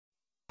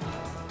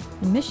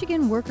The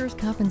Michigan Workers'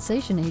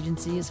 Compensation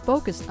Agency is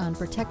focused on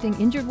protecting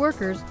injured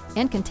workers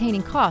and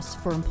containing costs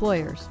for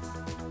employers.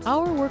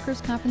 Our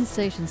workers'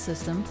 compensation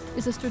system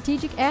is a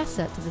strategic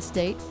asset to the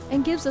state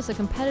and gives us a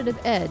competitive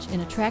edge in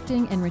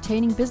attracting and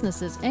retaining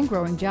businesses and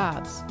growing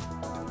jobs.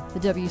 The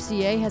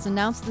WCA has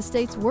announced the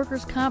state's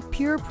workers' comp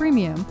pure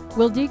premium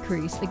will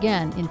decrease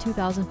again in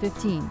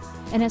 2015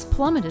 and has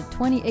plummeted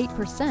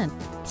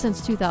 28%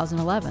 since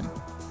 2011.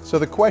 So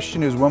the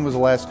question is, when was the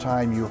last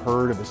time you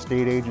heard of a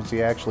state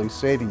agency actually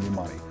saving you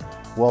money?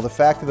 Well, the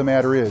fact of the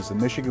matter is the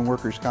Michigan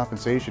Workers'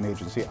 Compensation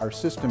Agency, our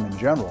system in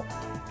general,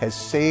 has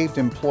saved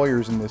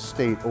employers in this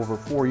state over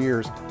 4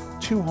 years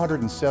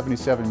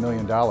 $277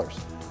 million.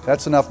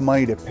 That's enough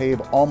money to pave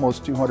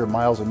almost 200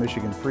 miles of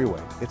Michigan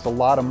freeway. It's a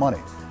lot of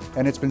money,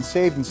 and it's been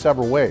saved in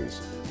several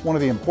ways. One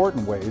of the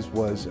important ways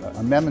was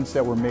amendments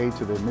that were made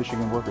to the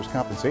Michigan Workers'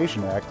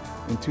 Compensation Act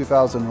in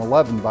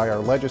 2011 by our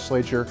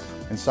legislature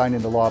and signed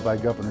into law by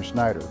Governor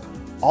Snyder.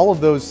 All of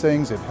those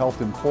things have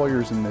helped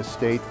employers in this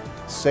state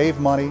save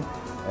money,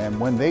 and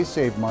when they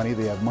save money,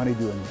 they have money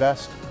to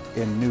invest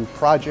in new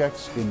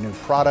projects, in new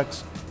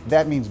products.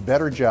 That means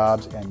better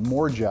jobs and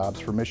more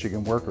jobs for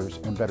Michigan workers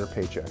and better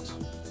paychecks.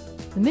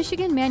 The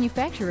Michigan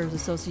Manufacturers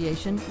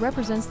Association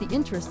represents the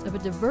interests of a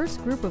diverse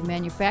group of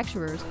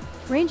manufacturers,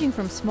 ranging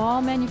from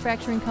small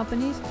manufacturing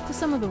companies to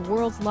some of the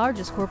world's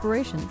largest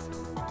corporations.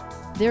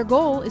 Their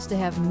goal is to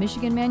have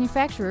Michigan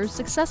manufacturers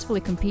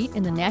successfully compete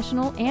in the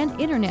national and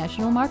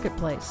international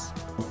marketplace.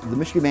 The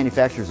Michigan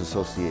Manufacturers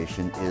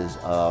Association is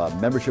a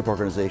membership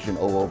organization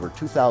of over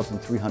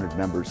 2,300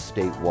 members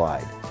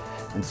statewide.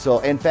 And so,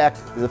 in fact,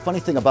 the funny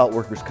thing about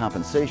workers'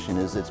 compensation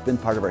is it's been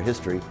part of our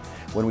history.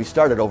 When we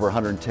started over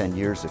 110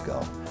 years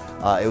ago,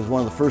 it was one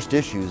of the first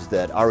issues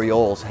that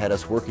REOs had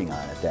us working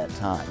on at that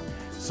time.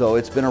 So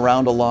it's been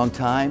around a long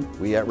time.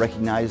 We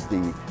recognize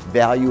the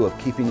value of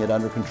keeping it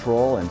under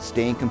control and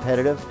staying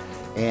competitive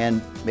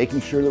and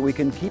making sure that we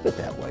can keep it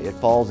that way. It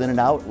falls in and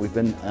out. We've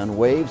been on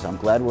waves. I'm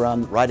glad we're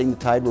on riding the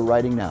tide we're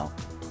riding now.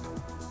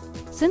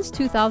 Since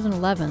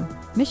 2011,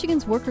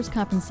 Michigan's workers'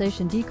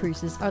 compensation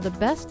decreases are the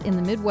best in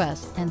the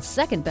Midwest and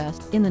second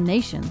best in the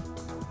nation.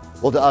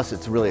 Well, to us,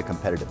 it's really a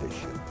competitive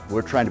issue.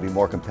 We're trying to be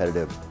more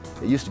competitive.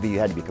 It used to be you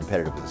had to be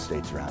competitive with the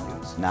states around you.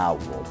 It's now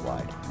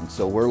worldwide. And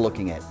so we're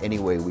looking at any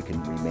way we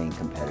can remain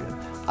competitive.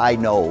 I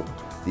know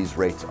these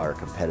rates are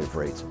competitive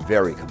rates,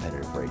 very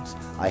competitive rates.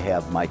 I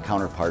have my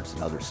counterparts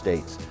in other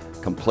states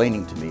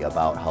complaining to me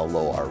about how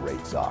low our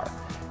rates are.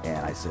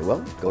 And I say,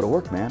 well, go to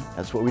work, man.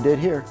 That's what we did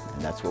here,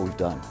 and that's what we've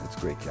done. It's a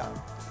great job.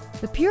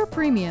 The pure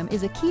premium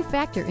is a key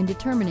factor in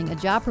determining a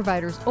job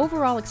provider's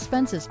overall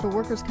expenses for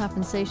workers'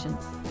 compensation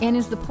and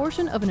is the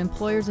portion of an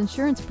employer's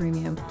insurance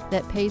premium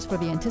that pays for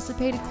the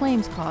anticipated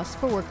claims costs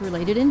for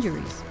work-related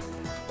injuries.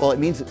 Well, it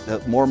means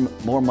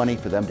more money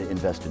for them to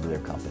invest into their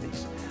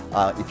companies.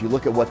 If you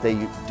look at what they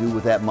do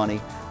with that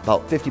money,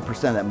 about 50%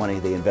 of that money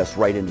they invest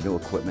right into new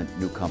equipment,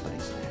 new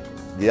companies.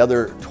 The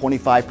other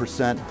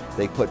 25%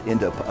 they put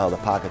into the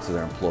pockets of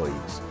their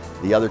employees.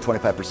 The other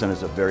 25%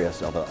 is of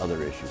various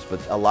other issues. But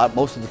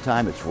most of the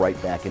time, it's right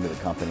back into the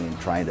company and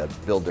trying to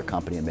build their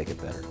company and make it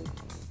better.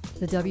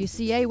 The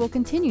WCA will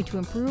continue to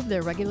improve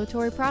their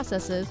regulatory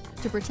processes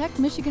to protect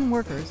Michigan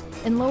workers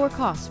and lower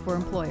costs for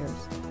employers.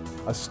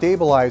 A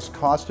stabilized,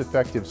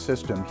 cost-effective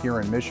system here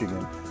in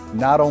Michigan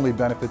not only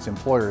benefits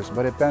employers,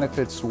 but it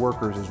benefits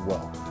workers as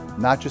well.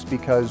 Not just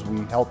because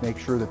we help make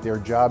sure that their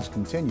jobs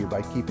continue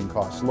by keeping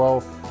costs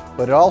low,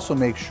 but it also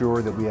makes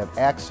sure that we have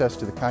access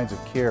to the kinds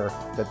of care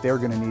that they're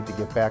going to need to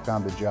get back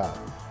on the job.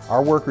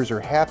 Our workers are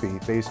happy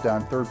based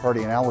on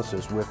third-party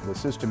analysis with the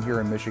system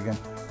here in Michigan.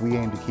 We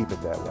aim to keep it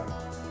that way.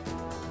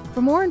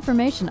 For more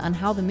information on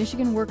how the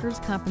Michigan Workers'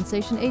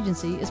 Compensation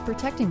Agency is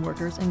protecting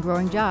workers and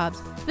growing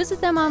jobs,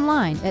 visit them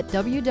online at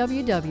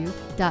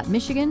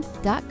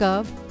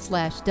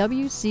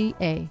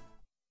www.michigan.gov/WCA.